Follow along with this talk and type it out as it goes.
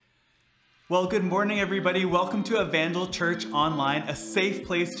Well, good morning, everybody. Welcome to Evangel Church Online, a safe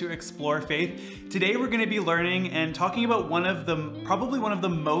place to explore faith. Today, we're going to be learning and talking about probably one of the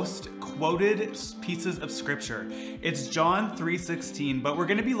most quoted pieces of scripture. It's John 3:16, but we're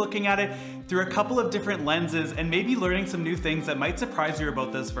going to be looking at it through a couple of different lenses and maybe learning some new things that might surprise you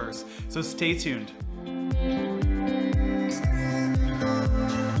about this verse. So stay tuned.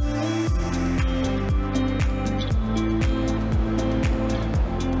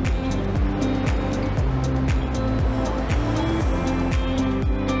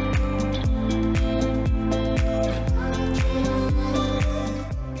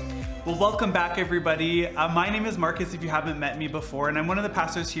 Welcome back, everybody. My name is Marcus, if you haven't met me before, and I'm one of the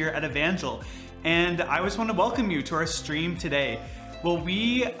pastors here at Evangel. And I just want to welcome you to our stream today. Well,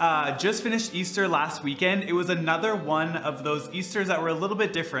 we just finished Easter last weekend. It was another one of those Easters that were a little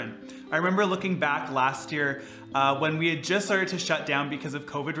bit different. I remember looking back last year when we had just started to shut down because of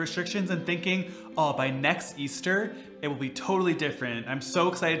COVID restrictions and thinking, oh, by next Easter, it will be totally different. I'm so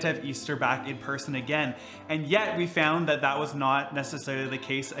excited to have Easter back in person again. And yet we found that that was not necessarily the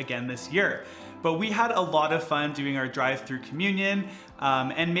case again this year. But we had a lot of fun doing our drive-through communion.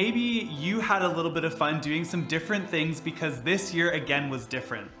 And maybe you had a little bit of fun doing some different things because this year again was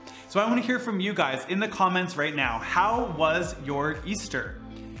different. So I want to hear from you guys in the comments right now. How was your Easter?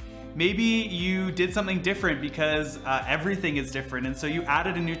 Maybe you did something different because everything is different, and so you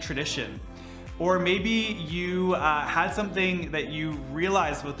added a new tradition. Or maybe you had something that you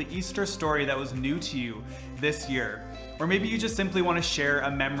realized about the Easter story that was new to you this year. Or maybe you just simply want to share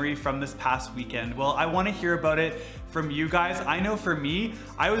a memory from this past weekend. Well, I want to hear about it from you guys. I know for me,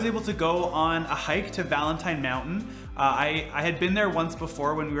 I was able to go on a hike to Valentine Mountain. I had been there once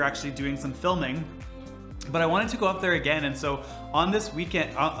before when we were actually doing some filming, but I wanted to go up there again. And so on this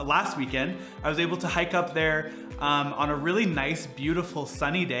weekend, last weekend, I was able to hike up there on a really nice, beautiful,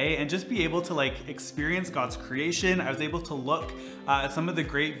 sunny day and just be able to experience God's creation. I was able to look at some of the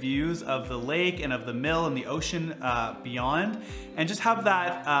great views of the lake and of the mill and the ocean beyond, and just have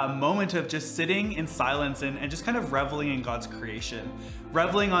that moment of just sitting in silence and just kind of reveling in God's creation.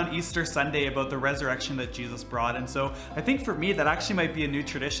 Reveling on Easter Sunday about the resurrection that Jesus brought. And so I think for me, that actually might be a new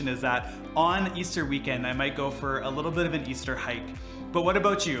tradition, is that on Easter weekend, I might go for a little bit of an Easter hike. But what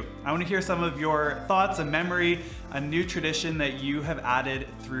about you? I want to hear some of your thoughts, a memory, a new tradition that you have added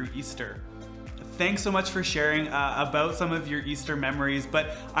through Easter. Thanks so much for sharing about some of your Easter memories,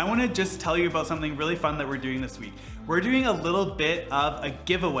 but I want to just tell you about something really fun that we're doing this week. We're doing a little bit of a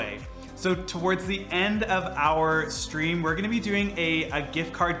giveaway. So towards the end of our stream, we're going to be doing a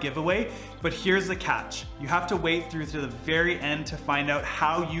gift card giveaway, but here's the catch. You have to wait through to the very end to find out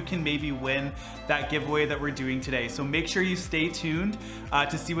how you can maybe win that giveaway that we're doing today. So make sure you stay tuned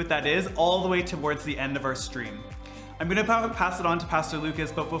to see what that is all the way towards the end of our stream. I'm going to pass it on to Pastor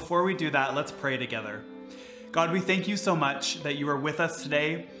Lucas, but before we do that, let's pray together. God, we thank you so much that you are with us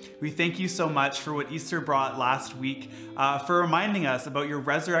today. We thank you so much for what Easter brought last week, for reminding us about your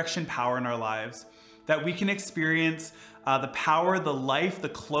resurrection power in our lives, that we can experience the power, the life, the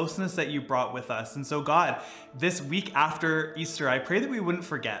closeness that you brought with us. And so God, this week after Easter, I pray that we wouldn't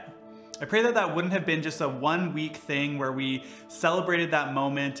forget. I pray that that wouldn't have been just a 1 week thing where we celebrated that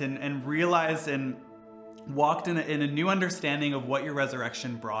moment and realized and walked in a new understanding of what your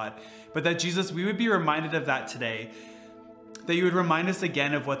resurrection brought, but that Jesus, we would be reminded of that today, that you would remind us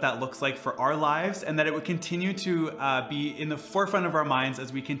again of what that looks like for our lives, and that it would continue to be in the forefront of our minds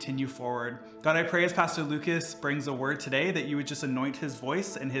as we continue forward. God, I pray as Pastor Lucas brings a word today, that you would just anoint his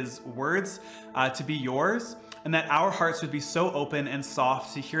voice and his words to be yours, and that our hearts would be so open and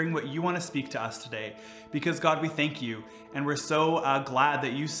soft to hearing what you want to speak to us today. Because God, we thank you, and we're so glad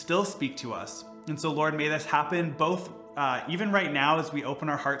that you still speak to us. And so, Lord, may this happen both even right now as we open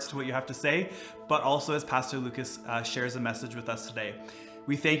our hearts to what you have to say, but also as Pastor Lucas shares a message with us today.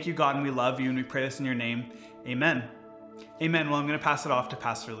 We thank you, God, and we love you, and we pray this in your name. Amen. Amen. Well, I'm going to pass it off to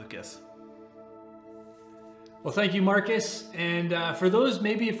Pastor Lucas. Well, thank you, Marcus. And for those,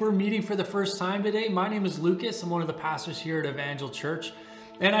 maybe if we're meeting for the first time today, my name is Lucas. I'm one of the pastors here at Evangel Church.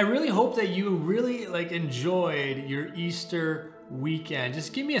 And I really hope that you really enjoyed your Easter weekend.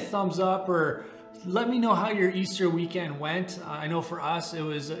 Just give me a thumbs up or let me know how your Easter weekend went. I know for us, it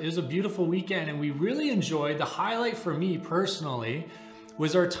was a beautiful weekend, and we really enjoyed. The highlight for me personally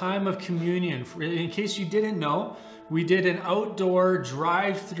was our time of communion. In case you didn't know, we did an outdoor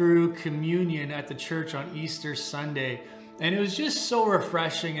drive-through communion at the church on Easter Sunday. And it was just so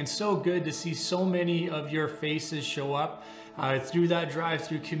refreshing and so good to see so many of your faces show up through that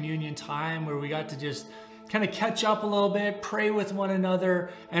drive-through communion time, where we got to just kind of catch up a little bit, pray with one another,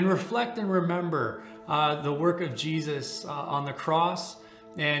 and reflect and remember the work of Jesus on the cross,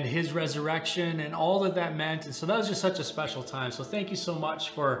 and his resurrection and all that that meant. And so that was just such a special time. So thank you so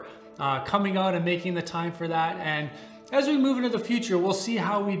much for coming out and making the time for that. And as we move into the future, we'll see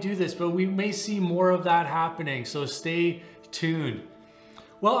how we do this, but we may see more of that happening. So stay tuned.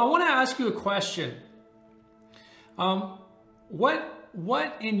 Well, I want to ask you a question.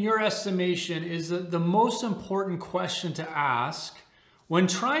 What in your estimation is the most important question to ask when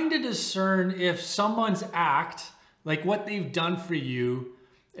trying to discern if someone's act, like what they've done for you,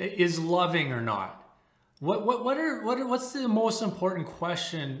 is loving or not? What's the most important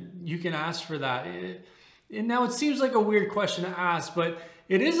question you can ask for that? And now it seems like a weird question to ask, but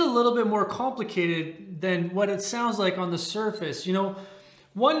it is a little bit more complicated than what it sounds like on the surface. You know,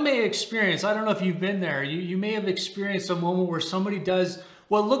 one may experience, I don't know if you've been there, you may have experienced a moment where somebody does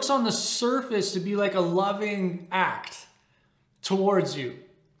what looks on the surface to be like a loving act towards you.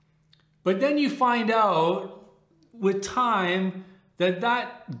 But then you find out with time that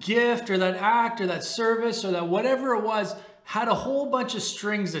that gift or that act or that service or that whatever it was had a whole bunch of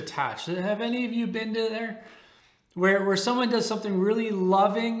strings attached. Have any of you been to there? Where someone does something really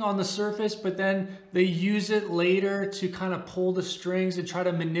loving on the surface, but then they use it later to kind of pull the strings and try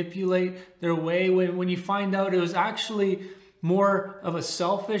to manipulate their way, when you find out it was actually more of a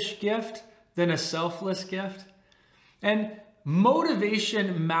selfish gift than a selfless gift. And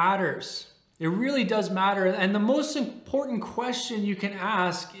motivation matters. It really does matter. And the most important question you can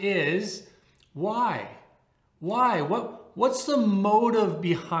ask is, why? Why? What's the motive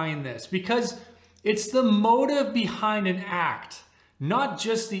behind this? Because it's the motive behind an act, not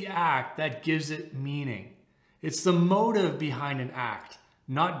just the act, that gives it meaning. It's the motive behind an act,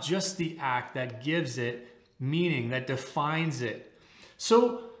 not just the act, that gives it meaning, that defines it.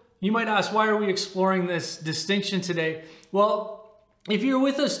 So you might ask, why are we exploring this distinction today? Well, if you're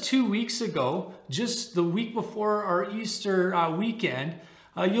with us 2 weeks ago, just the week before our Easter weekend,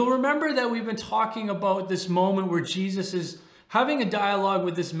 you'll remember that we've been talking about this moment where Jesus is having a dialogue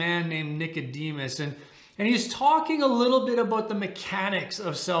with this man named Nicodemus, and he's talking a little bit about the mechanics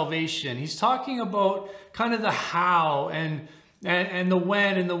of salvation. He's talking about kind of the how and the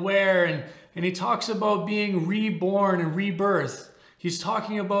when and the where, and he talks about being reborn and rebirth. He's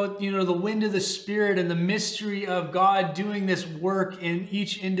talking about, the wind of the Spirit and the mystery of God doing this work in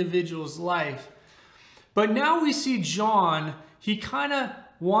each individual's life. But now we see John, he kind of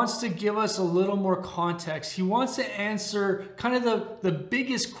wants to give us a little more context. He wants to answer kind of the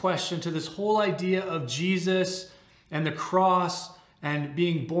biggest question to this whole idea of Jesus and the cross and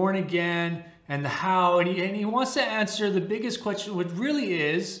being born again and the how. And he wants to answer the biggest question, which really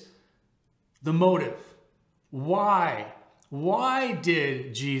is the motive. Why? Why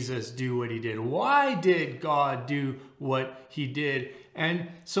did Jesus do what he did? Why did God do what he did? And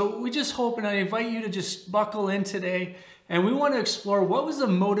so we just hope, and I invite you to just buckle in today, and we want to explore what was the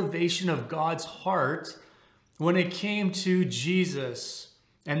motivation of God's heart when it came to Jesus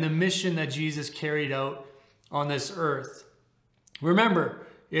and the mission that Jesus carried out on this earth. Remember,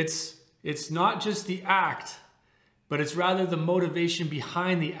 it's not just the act, but it's rather the motivation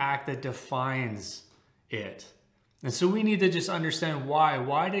behind the act that defines it. And so we need to just understand why.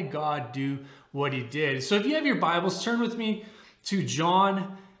 Why did God do what he did? So if you have your Bibles, turn with me to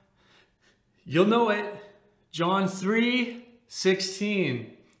John. You'll know it. John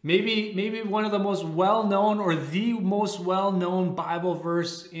 3:16. Maybe one of the most well-known or the most well-known Bible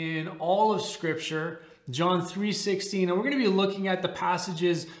verse in all of Scripture. John 3:16. And we're going to be looking at the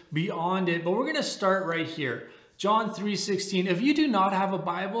passages beyond it, but we're going to start right here. John 3:16. If you do not have a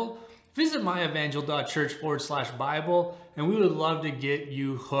Bible, visit myevangel.church/Bible, and we would love to get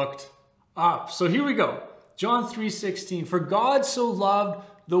you hooked up. So here we go. John 3:16. For God so loved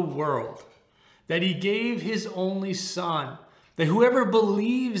the world that he gave his only Son, that whoever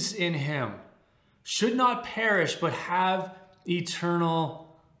believes in him should not perish but have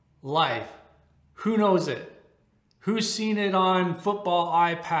eternal life. Who knows it? Who's seen it on football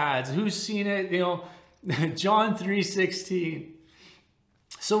iPads? Who's seen it, John 3:16.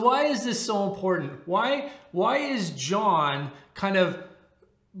 So why is this so important? Why is John kind of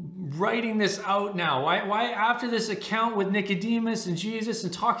writing this out now? Why after this account with Nicodemus and Jesus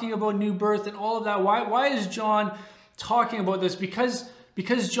and talking about new birth and all of that, why is John talking about this?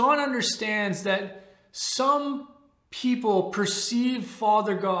 Because John understands that some people perceive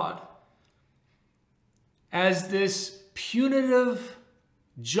Father God as this punitive,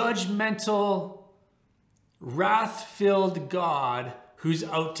 judgmental, wrath-filled God who's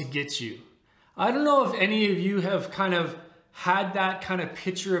out to get you. I don't know if any of you have kind of had that kind of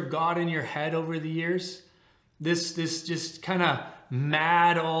picture of God in your head over the years. This just kind of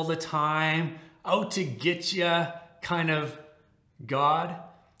mad all the time, out to get you kind of God?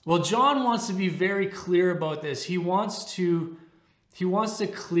 Well, John wants to be very clear about this. He wants to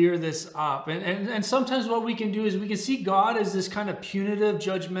clear this up. And sometimes what we can do is we can see God as this kind of punitive,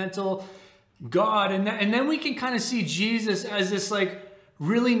 judgmental God. And then we can kind of see Jesus as this like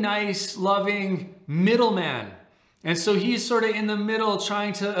really nice, loving middleman. And so he's sort of in the middle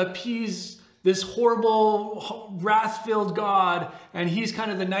trying to appease this horrible, wrath-filled God, and he's kind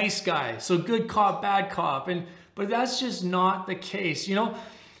of the nice guy. So good cop, bad cop. But that's just not the case. You know,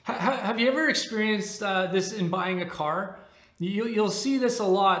 have you ever experienced this in buying a car? You'll see this a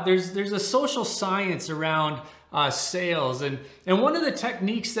lot. There's a social science around sales. And one of the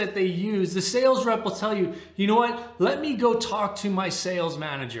techniques that they use, the sales rep will tell you, you know what, let me go talk to my sales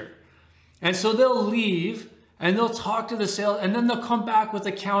manager. And so they'll leave and they'll talk to the sales, and then they'll come back with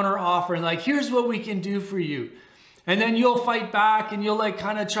a counter offer and like, here's what we can do for you. And then you'll fight back and you'll like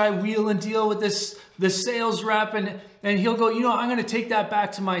kind of try wheel and deal with the sales rep, and he'll go, you know, I'm going to take that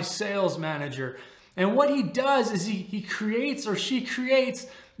back to my sales manager. And what he does is he creates, or she creates,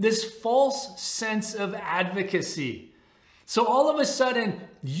 this false sense of advocacy. So all of a sudden,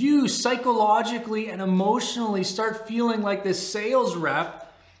 you psychologically and emotionally start feeling like this sales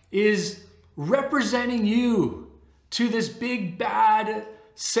rep is representing you to this big bad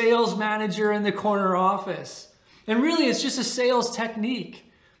sales manager in the corner office. And really, it's just a sales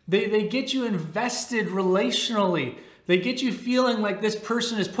technique. They get you invested relationally. They get you feeling like this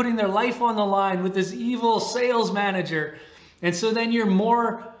person is putting their life on the line with this evil sales manager. And so then you're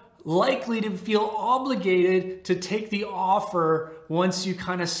more likely to feel obligated to take the offer once you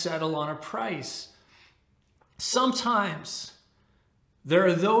kind of settle on a price. Sometimes there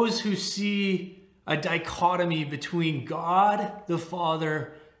are those who see a dichotomy between God the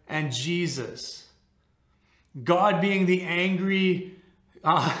Father and Jesus. God being the angry,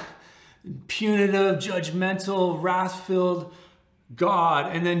 punitive, judgmental, wrath-filled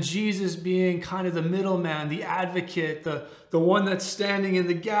God, and then Jesus being kind of the middleman, the advocate, the one that's standing in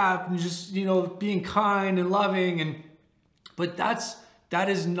the gap and just, you know, being kind and loving. But that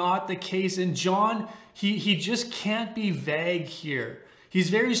is not the case. And John, he just can't be vague here. He's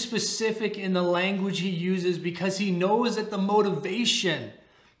very specific in the language he uses because he knows that the motivation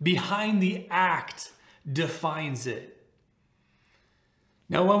behind the act defines it.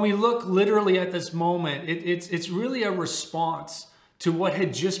 Now, when we look literally at this moment, it's really a response to what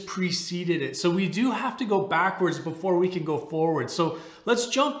had just preceded it. So we do have to go backwards before we can go forward. So let's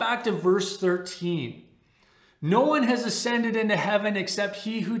jump back to verse 13. No one has ascended into heaven except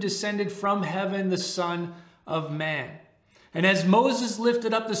he who descended from heaven, the Son of Man. And as Moses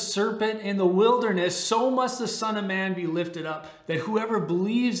lifted up the serpent in the wilderness, so must the Son of Man be lifted up, that whoever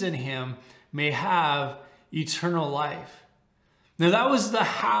believes in him may have eternal life. Now that was the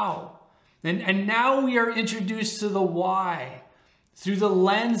how. And now we are introduced to the why through the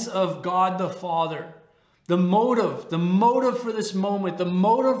lens of God the Father. The motive for this moment, the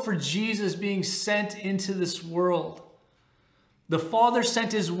motive for Jesus being sent into this world. The Father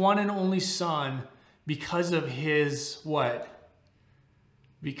sent his one and only Son because of his what?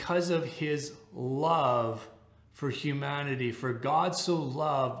 Because of his love for humanity. For God so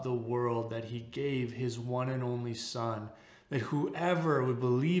loved the world that he gave his one and only Son, that whoever would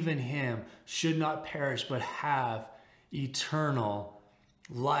believe in him should not perish but have eternal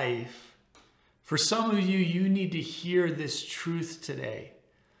life. For some of you, you need to hear this truth today.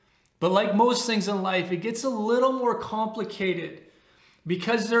 But like most things in life, it gets a little more complicated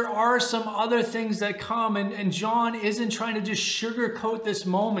because there are some other things that come, and John isn't trying to just sugarcoat this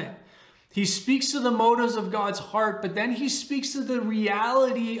moment. He speaks to the motives of God's heart, but then he speaks to the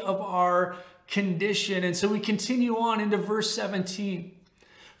reality of our condition. And so we continue on into verse 17.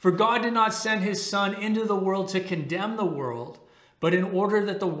 For God did not send his Son into the world to condemn the world, but in order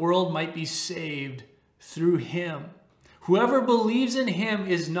that the world might be saved through him. Whoever believes in him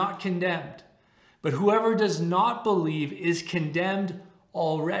is not condemned, but whoever does not believe is condemned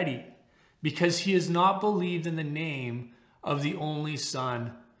already, because he has not believed in the name of the only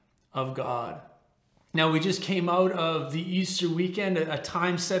Son of God. Now, we just came out of the Easter weekend, a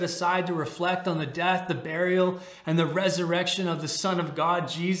time set aside to reflect on the death, the burial, and the resurrection of the Son of God,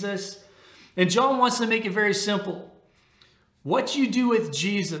 Jesus. And John wants to make it very simple. What you do with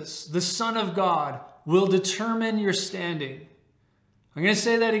Jesus, the Son of God, will determine your standing. I'm going to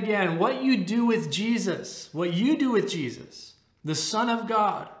say that again. What you do with Jesus, the Son of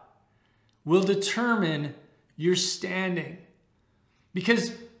God, will determine your standing.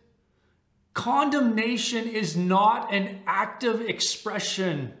 Because condemnation is not an active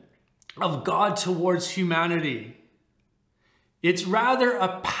expression of God towards humanity. It's rather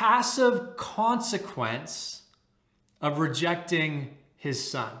a passive consequence of rejecting his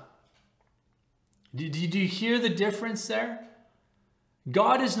son. Did you hear the difference there?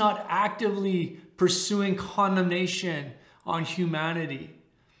 God is not actively pursuing condemnation on humanity.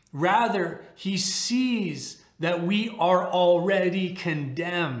 Rather, he sees that we are already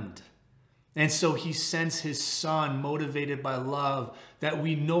condemned. And so he sends his son, motivated by love, that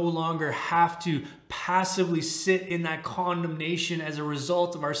we no longer have to passively sit in that condemnation as a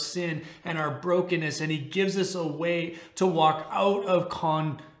result of our sin and our brokenness. And he gives us a way to walk out of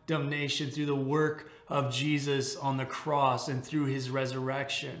condemnation through the work of Jesus on the cross and through his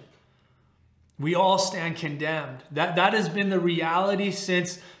resurrection. We all stand condemned. That has been the reality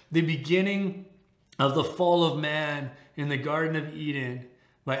since the beginning of the fall of man in the Garden of Eden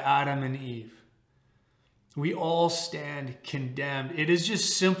by Adam and Eve. We all stand condemned. It is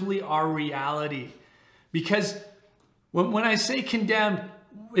just simply our reality. Because when I say condemned,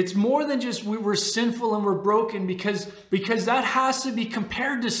 it's more than just we're sinful and we're broken, because that has to be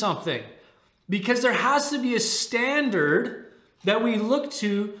compared to something. Because there has to be a standard that we look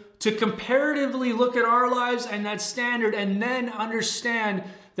to comparatively look at our lives and that standard, and then understand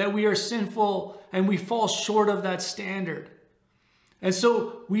that we are sinful and we fall short of that standard. And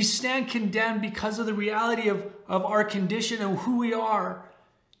so we stand condemned because of the reality of our condition and who we are,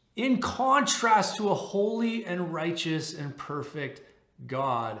 in contrast to a holy and righteous and perfect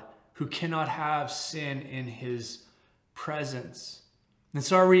God who cannot have sin in his presence. And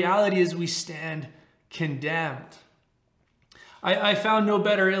so our reality is we stand condemned. I found no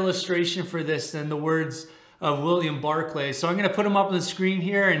better illustration for this than the words of William Barclay. So I'm going to put them up on the screen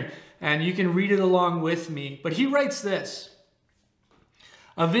here, and you can read it along with me. But he writes this: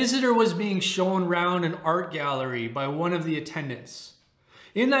 a visitor was being shown round an art gallery by one of the attendants.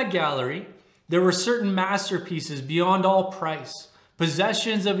 In that gallery, there were certain masterpieces beyond all price,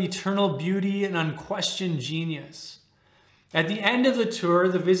 possessions of eternal beauty and unquestioned genius. At the end of the tour,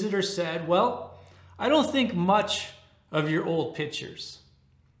 the visitor said, "Well, I don't think much of your old pictures."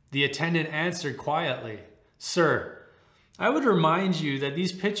 The attendant answered quietly, "Sir, I would remind you that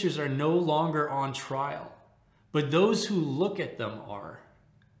these pictures are no longer on trial, but those who look at them are."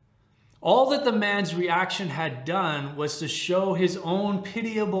 All that the man's reaction had done was to show his own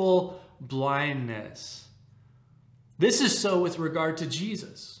pitiable blindness. This is so with regard to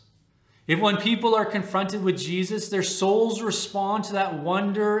Jesus. If when people are confronted with Jesus, their souls respond to that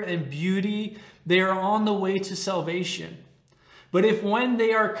wonder and beauty, they are on the way to salvation. But if when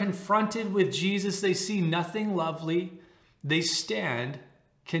they are confronted with Jesus, they see nothing lovely, they stand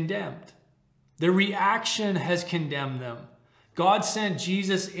condemned. Their reaction has condemned them. God sent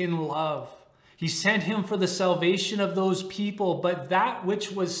Jesus in love. He sent him for the salvation of those people, but that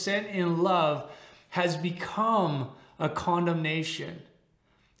which was sent in love has become a condemnation.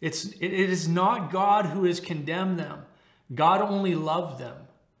 It is not God who has condemned them. God only loved them.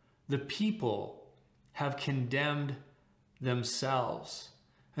 The people have condemned themselves.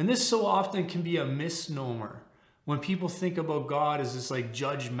 And this so often can be a misnomer when people think about God as this like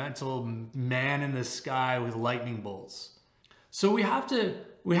judgmental man in the sky with lightning bolts. So we have to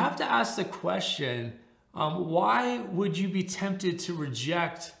ask the question, why would you be tempted to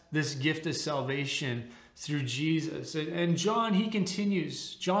reject this gift of salvation through Jesus? And John, he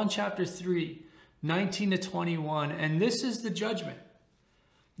continues, John chapter 3, 19 to 21, and this is the judgment.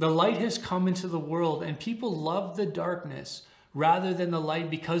 The light has come into the world, and people love the darkness rather than the light,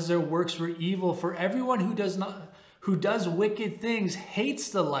 because their works were evil. For everyone who does wicked things hates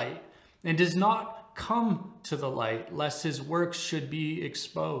the light and does not come to the light, lest his works should be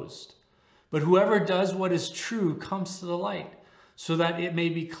exposed. But whoever does what is true comes to the light, so that it may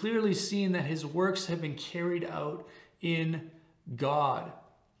be clearly seen that his works have been carried out in God.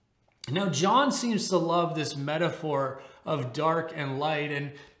 Now, John seems to love this metaphor of dark and light.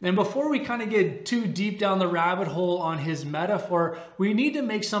 And before we kind of get too deep down the rabbit hole on his metaphor, we need to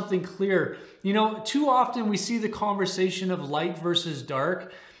make something clear. You know, too often we see the conversation of light versus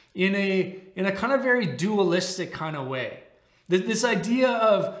dark in a kind of very dualistic kind of way. This idea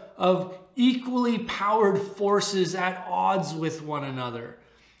of equally powered forces at odds with one another.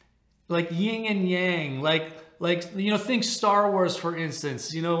 Like yin and yang, like think Star Wars, for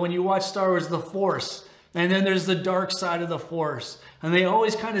instance. You know, when you watch Star Wars, the Force, and then there's the dark side of the Force. And they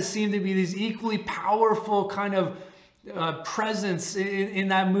always kind of seem to be these equally powerful kind of presence in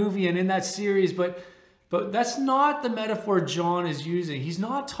that movie and in that series. But that's not the metaphor John is using. He's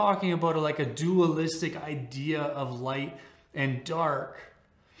not talking about a dualistic idea of light and dark.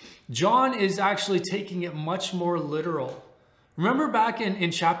 John is actually taking it much more literal. Remember back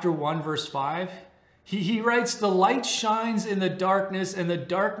in chapter 1, verse 5? He writes, "The light shines in the darkness, and the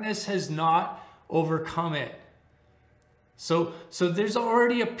darkness has not overcome it." So there's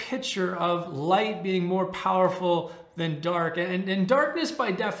already a picture of light being more powerful than dark. And darkness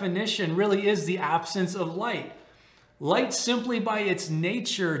by definition really is the absence of light. Light simply by its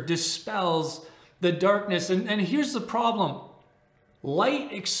nature dispels the darkness. And here's the problem.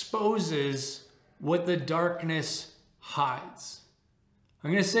 Light exposes what the darkness hides. I'm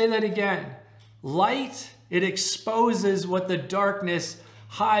going to say that again. Light, it exposes what the darkness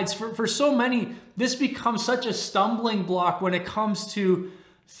hides. For so many, this becomes such a stumbling block when it comes to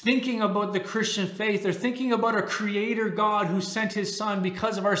thinking about the Christian faith or thinking about a creator God who sent his son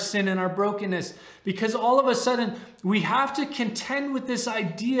because of our sin and our brokenness. Because all of a sudden, we have to contend with this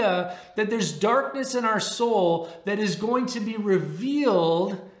idea that there's darkness in our soul that is going to be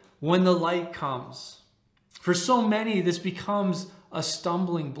revealed when the light comes. For so many, this becomes a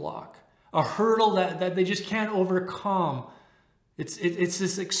stumbling block, a hurdle that they just can't overcome. It's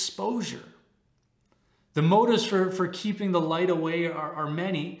this exposure. The motives for keeping the light away are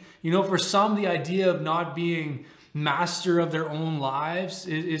many. For some, the idea of not being master of their own lives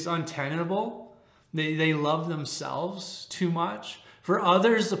is untenable. They love themselves too much. For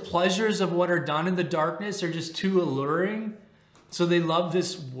others, the pleasures of what are done in the darkness are just too alluring, so they love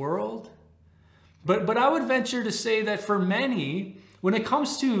this world. But I would venture to say that for many, when it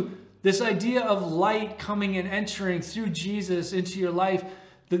comes to this idea of light coming and entering through Jesus into your life,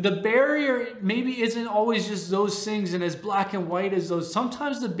 the barrier maybe isn't always just those things and as black and white as those.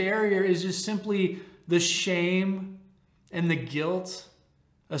 Sometimes the barrier is just simply the shame and the guilt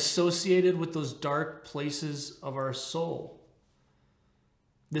associated with those dark places of our soul.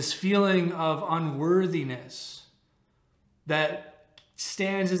 This feeling of unworthiness that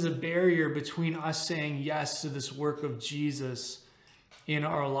stands as a barrier between us saying yes to this work of Jesus in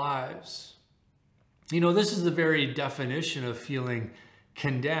our lives. This is the very definition of feeling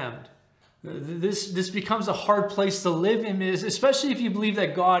condemned. This becomes a hard place to live in, especially if you believe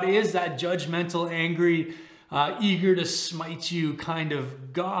that God is that judgmental, angry, eager to smite you kind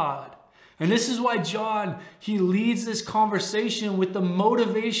of God. And this is why John, he leads this conversation with the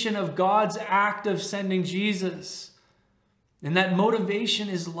motivation of God's act of sending Jesus. And that motivation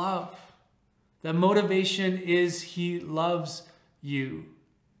is love. That motivation is he loves you.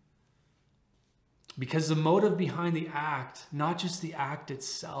 Because the motive behind the act, not just the act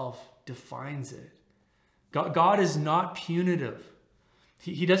itself, defines it. God is not punitive.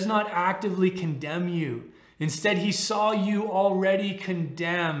 He does not actively condemn you. Instead, he saw you already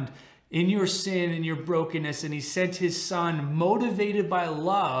condemned in your sin and your brokenness, and he sent his son motivated by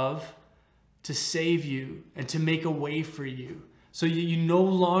love to save you and to make a way for you. So you no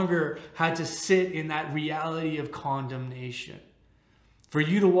longer had to sit in that reality of condemnation. For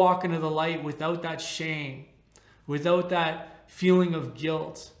you to walk into the light without that shame, without that feeling of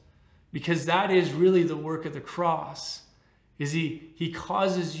guilt, because that is really the work of the cross, is he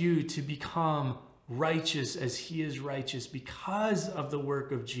causes you to become righteous as he is righteous because of the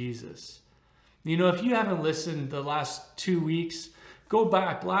work of Jesus. If you haven't listened the last 2 weeks, go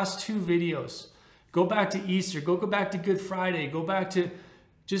back, last 2 videos. Go back to Easter, go back to Good Friday, go back to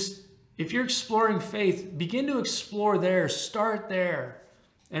just, if you're exploring faith, begin to explore there, start there,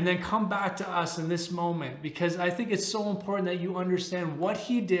 and then come back to us in this moment, because I think it's so important that you understand what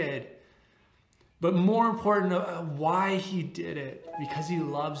he did, but more important, why he did it, because he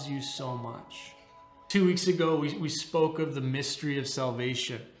loves you so much. 2 weeks ago, we spoke of the mystery of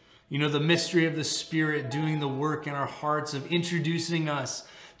salvation. The mystery of the Spirit doing the work in our hearts of introducing us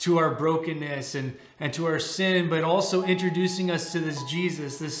to our brokenness and to our sin, but also introducing us to this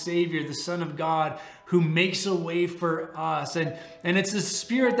Jesus, this Savior, the Son of God, who makes a way for us. And it's the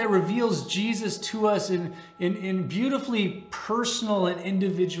Spirit that reveals Jesus to us in beautifully personal and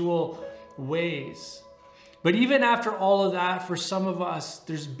individual ways. But even after all of that, for some of us,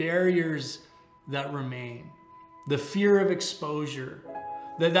 there's barriers that remain. The fear of exposure,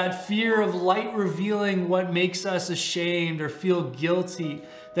 that fear of light revealing what makes us ashamed or feel guilty,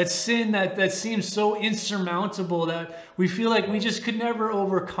 that sin that seems so insurmountable that we feel like we just could never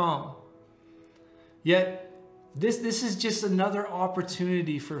overcome. Yet, this is just another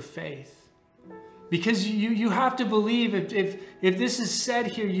opportunity for faith. Because you have to believe, if this is said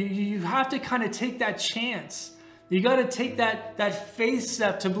here, you have to kind of take that chance. You got to take that faith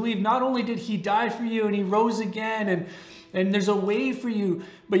step to believe not only did he die for you and he rose again and there's a way for you,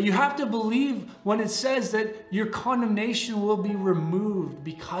 but you have to believe when it says that your condemnation will be removed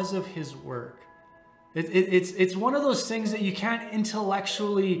because of his work. It's one of those things that you can't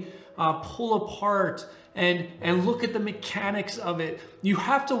intellectually pull apart and look at the mechanics of it. You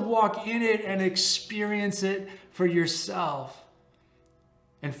have to walk in it and experience it for yourself.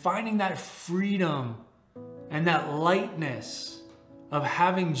 And finding that freedom and that lightness of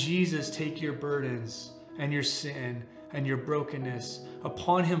having Jesus take your burdens and your sin and your brokenness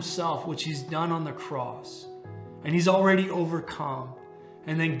upon himself, which he's done on the cross. And he's already overcome,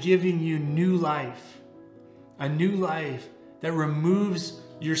 and then giving you new life, a new life that removes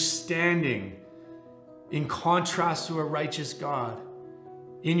your standing in contrast to a righteous God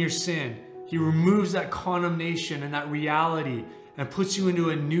in your sin. He removes that condemnation and that reality and puts you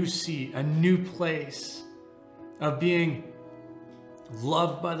into a new seat, a new place of being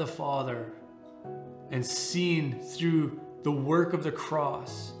loved by the Father and seen through the work of the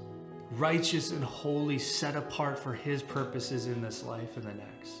cross, righteous and holy, set apart for his purposes in this life and the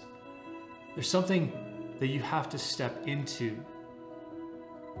next. There's something that you have to step into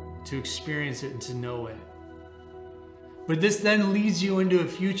to experience it and to know it. But this then leads you into a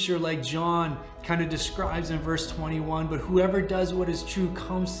future like John kind of describes in verse 21, but whoever does what is true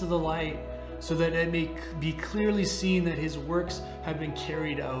comes to the light, so that it may be clearly seen that his works have been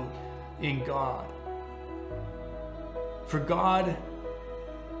carried out in God. For God,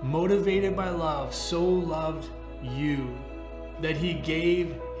 motivated by love, so loved you that he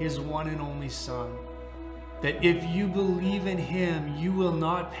gave his one and only Son, that if you believe in him, you will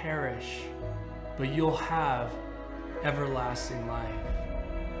not perish, but you'll have everlasting life.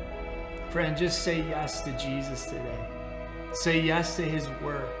 Friend, just say yes to Jesus today. Say yes to his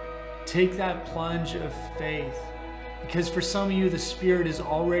work. Take that plunge of faith, because for some of you, the Spirit is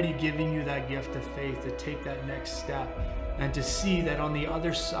already giving you that gift of faith to take that next step and to see that on the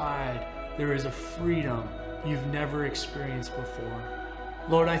other side, there is a freedom you've never experienced before.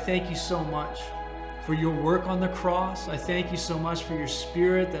 Lord, I thank you so much for your work on the cross. I thank you so much for your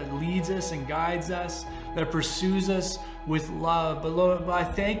Spirit that leads us and guides us, that pursues us with love. But Lord, I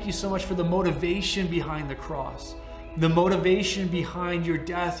thank you so much for the motivation behind the cross, the motivation behind your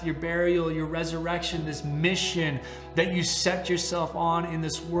death, your burial, your resurrection, this mission that you set yourself on in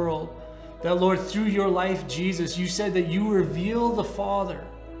this world. That, Lord, through your life, Jesus, you said that you reveal the Father.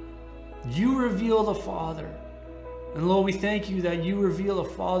 You reveal the Father. And Lord, we thank you that you reveal a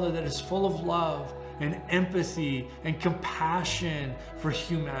Father that is full of love and empathy and compassion for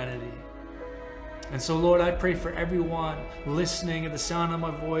humanity. And so, Lord, I pray for everyone listening at the sound of my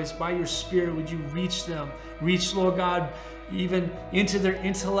voice. By your Spirit, would you reach them? Reach, Lord God, even into their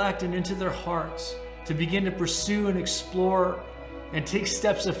intellect and into their hearts, to begin to pursue and explore and take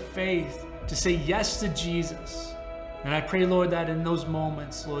steps of faith to say yes to Jesus. And I pray, Lord, that in those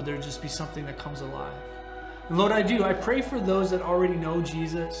moments, Lord, there'll just be something that comes alive. And Lord, I pray for those that already know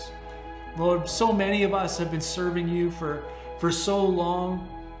Jesus. Lord, so many of us have been serving you for so long.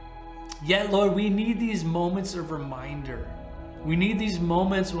 Yet, Lord, we need these moments of reminder. We need these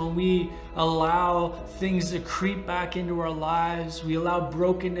moments when we allow things to creep back into our lives. We allow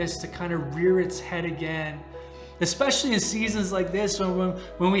brokenness to kind of rear its head again. Especially in seasons like this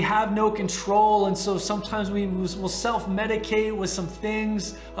when we have no control, and so sometimes we will self-medicate with some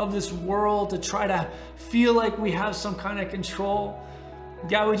things of this world to try to feel like we have some kind of control.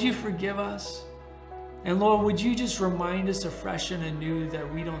 God, would you forgive us? And Lord, would you just remind us afresh and anew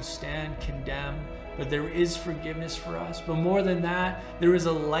that we don't stand condemned, but there is forgiveness for us. But more than that, there is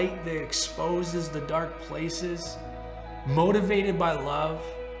a light that exposes the dark places, motivated by love,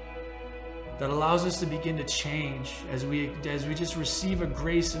 that allows us to begin to change as we just receive a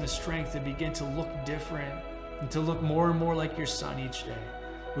grace and a strength to begin to look different and to look more and more like your Son each day.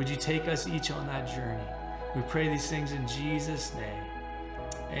 Would you take us each on that journey? We pray these things in Jesus' name.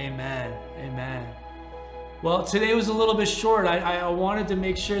 Amen. Amen. Well, today was a little bit short. I wanted to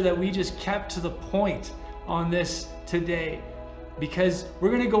make sure that we just kept to the point on this today, because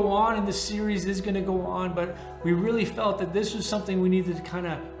we're going to go on, and the series is going to go on, but we really felt that this was something we needed to kind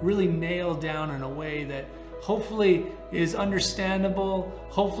of really nail down in a way that hopefully is understandable.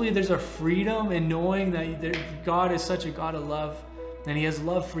 Hopefully there's a freedom in knowing that God is such a God of love, and he has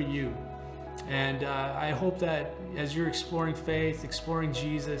love for you. And I hope that as you're exploring faith, exploring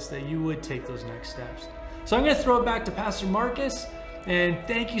Jesus, that you would take those next steps. So I'm going to throw it back to Pastor Marcus, and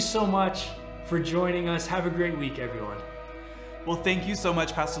thank you so much for joining us. Have a great week, everyone. Well, thank you so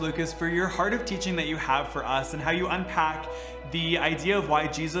much, Pastor Lucas, for your heart of teaching that you have for us and how you unpack the idea of why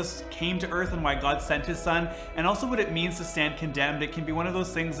Jesus came to earth and why God sent his Son, and also what it means to stand condemned. It can be one of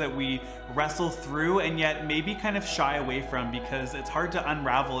those things that we wrestle through and yet maybe kind of shy away from because it's hard to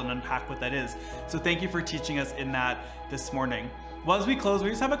unravel and unpack what that is. So thank you for teaching us in that this morning. Well, as we close, we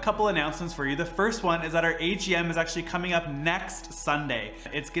just have a couple announcements for you. The first one is that our AGM is actually coming up next Sunday.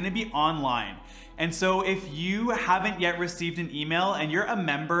 It's going to be online. And so if you haven't yet received an email and you're a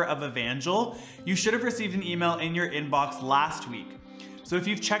member of Evangel, you should have received an email in your inbox last week. So if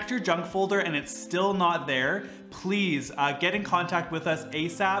you've checked your junk folder and it's still not there, please get in contact with us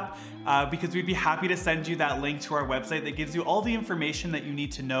ASAP because we'd be happy to send you that link to our website that gives you all the information that you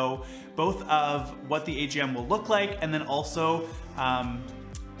need to know, both of what the AGM will look like and then also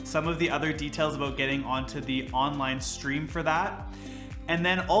some of the other details about getting onto the online stream for that. And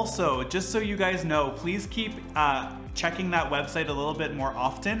then also, just so you guys know, please keep checking that website a little bit more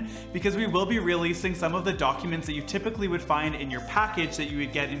often because we will be releasing some of the documents that you typically would find in your package that you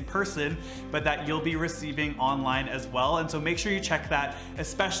would get in person, but that you'll be receiving online as well. And so make sure you check that,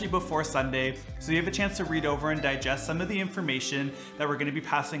 especially before Sunday, so you have a chance to read over and digest some of the information that we're going to be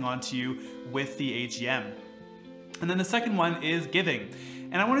passing on to you with the AGM. And then the second one is giving.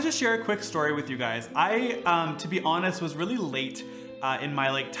 And I want to just share a quick story with you guys. I, to be honest, was really late in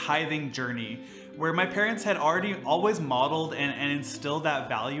my tithing journey, where my parents had always modeled and instilled that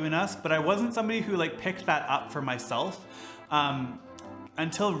value in us, but I wasn't somebody who picked that up for myself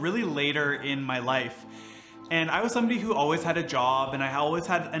until really later in my life. And I was somebody who always had a job and I always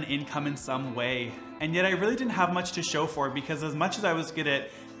had an income in some way. And yet I really didn't have much to show for it because as much as I was good at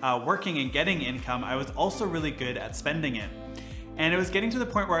working and getting income, I was also really good at spending it. And it was getting to the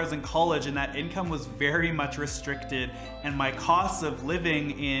point where I was in college and that income was very much restricted and my costs of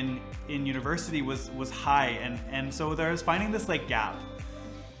living in university was high. And so I was finding this gap.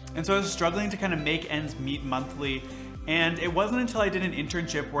 And so I was struggling to kind of make ends meet monthly. And it wasn't until I did an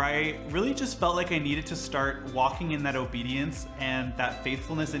internship where I really just felt like I needed to start walking in that obedience and that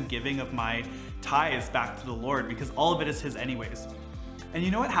faithfulness and giving of my tithes back to the Lord, because all of it is His anyways. And you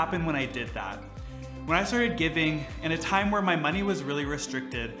know what happened when I did that? When I started giving in a time where my money was really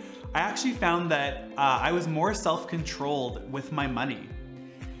restricted, I actually found that I was more self-controlled with my money.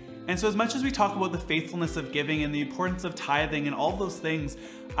 And so as much as we talk about the faithfulness of giving and the importance of tithing and all those things,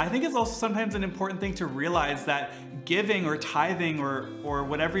 I think it's also sometimes an important thing to realize that giving or tithing or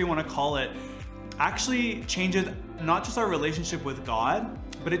whatever you want to call it actually changes not just our relationship with God,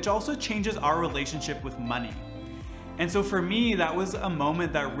 but it also changes our relationship with money. And so for me, that was a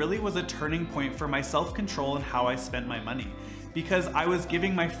moment that really was a turning point for my self-control and how I spent my money, because I was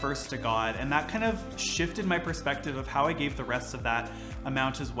giving my first to God, and that kind of shifted my perspective of how I gave the rest of that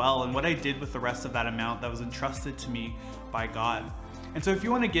amount as well, and what I did with the rest of that amount that was entrusted to me by God. And so if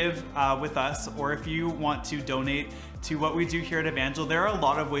you want to give with us, or if you want to donate to what we do here at Evangel, there are a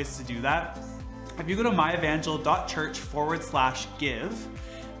lot of ways to do that. If you go to myevangel.church/give,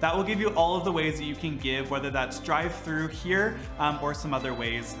 that will give you all of the ways that you can give, whether that's drive-through here or some other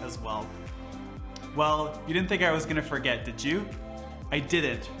ways as well. Well, you didn't think I was gonna forget, did you? I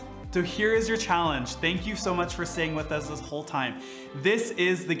didn't. So here is your challenge. Thank you so much for staying with us this whole time. This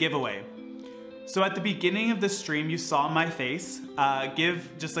is the giveaway. So at the beginning of the stream, you saw my face. Give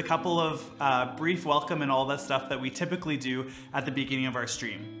just a couple of brief welcome and all that stuff that we typically do at the beginning of our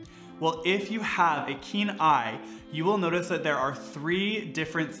stream. Well, if you have a keen eye, you will notice that there are 3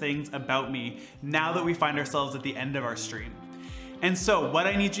 different things about me now that we find ourselves at the end of our stream. And so what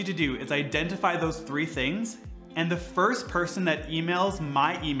I need you to do is identify those 3 things, and the first person that emails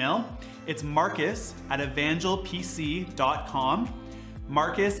my email, it's marcus@evangelpc.com,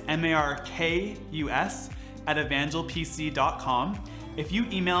 Marcus, M-A-R-K-U-S, @evangelpc.com. If you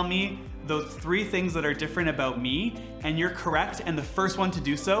email me those 3 things that are different about me, and you're correct and the first one to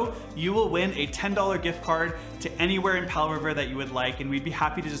do so, you will win a $10 gift card to anywhere in Powell River that you would like, and we'd be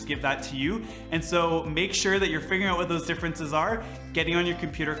happy to just give that to you. And so make sure that you're figuring out what those differences are, getting on your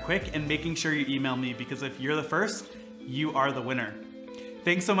computer quick, and making sure you email me, because if you're the first, you are the winner.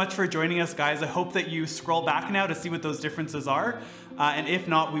 Thanks so much for joining us, guys. I hope that you scroll back now to see what those differences are, and if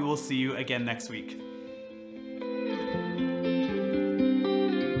not, we will see you again next week.